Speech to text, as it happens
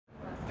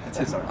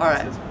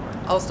Alright,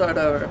 I'll start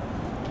over.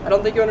 I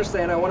don't think you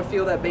understand. I want to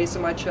feel that bass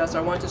in my chest.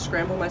 I want to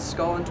scramble my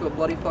skull into a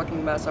bloody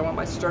fucking mess. I want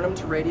my sternum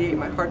to radiate,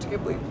 my heart to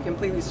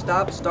completely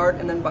stop, start,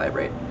 and then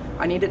vibrate.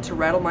 I need it to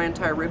rattle my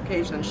entire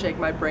ribcage and shake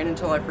my brain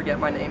until I forget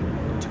my name.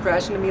 To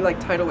crash into me like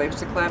tidal waves,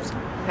 to collapse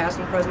past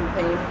and present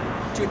pain,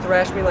 to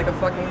thrash me like a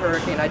fucking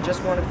hurricane. I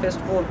just want a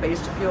fistful of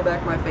bass to peel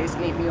back my face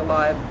and eat me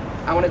alive.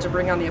 I want it to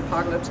bring on the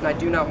apocalypse, and I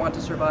do not want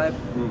to survive.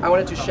 I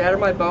want it to shatter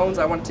my bones.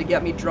 I want it to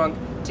get me drunk,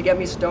 to get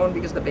me stoned,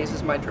 because the bass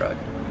is my drug.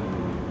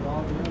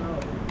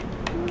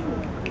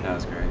 That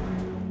was great.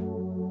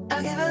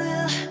 I give a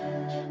little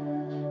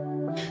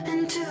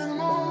into the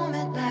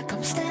moment, like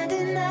I'm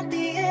standing at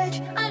the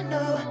edge. I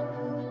know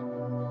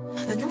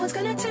that no one's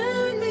gonna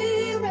turn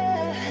me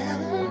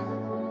around.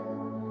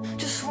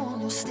 Just one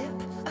more step.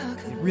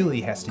 It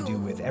really has to do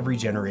with every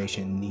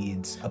generation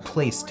needs a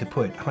place to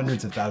put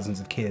hundreds of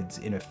thousands of kids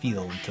in a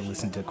field to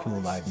listen to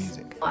cool live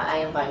music.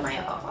 I invite my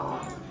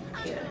own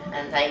here,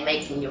 and I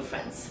make new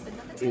friends.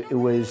 It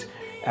was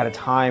at a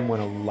time when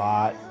a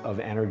lot of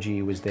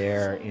energy was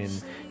there in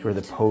sort of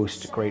the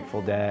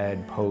post-Grateful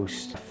Dead,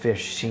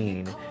 post-Fish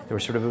scene. There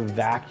was sort of a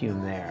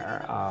vacuum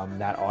there.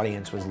 That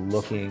audience was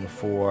looking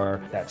for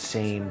that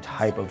same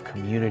type of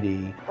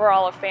community. We're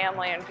all a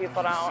family, and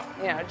people don't,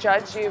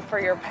 judge you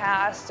for your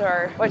past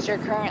or what you're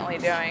currently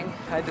doing.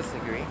 I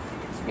disagree.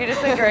 You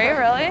disagree,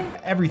 really?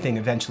 Everything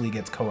eventually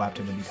gets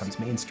co-opted and becomes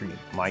mainstream.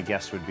 My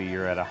guess would be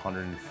you're at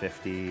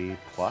 150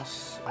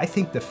 plus. I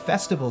think the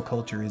festival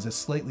culture is a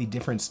slightly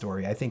different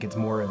story. I think it's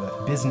more of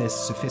a business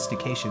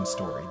sophistication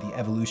story, the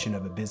evolution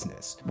of a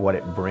business. What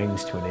it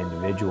brings to an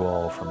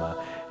individual from a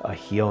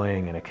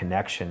healing and a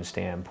connection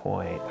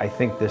standpoint, I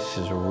think this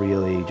is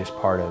really just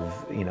part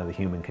of, the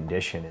human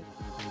condition.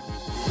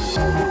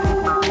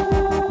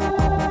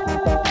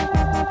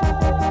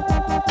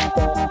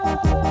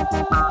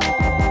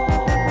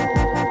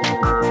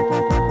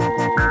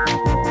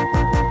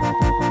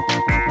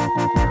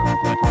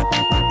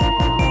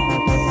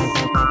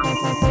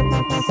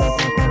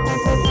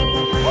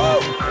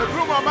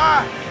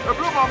 It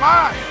blew my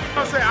mind.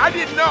 I'm saying I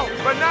didn't know,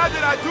 but now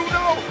that I do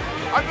know,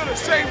 I'm gonna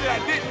say that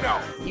I didn't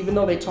know. Even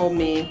though they told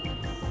me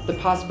the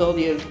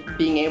possibility of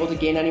being able to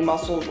gain any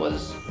muscle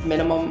was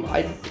minimum,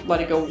 I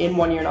let it go in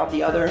one ear and out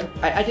the other.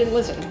 I didn't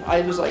listen.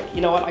 I was like, you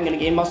know what, I'm gonna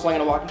gain muscle, I'm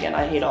gonna walk again.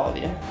 I hate all of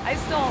you. I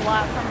stole a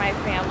lot from my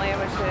family,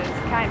 which is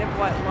kind of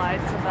what led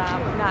to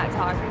them not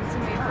talking to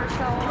me for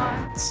so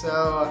long.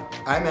 So,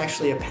 I'm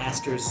actually a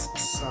pastor's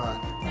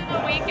son.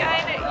 The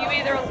weekend, you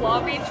either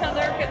love each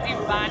other because you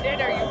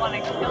bonded or you want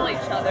to kill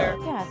each other.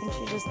 Yeah, I think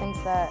she just thinks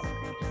that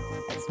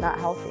it's not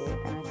healthy,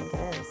 and I think it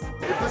is.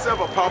 If this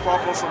ever pop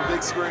off on some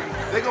big screen,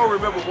 they're gonna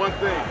remember one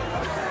thing.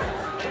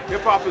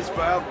 Hip-hop is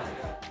forever.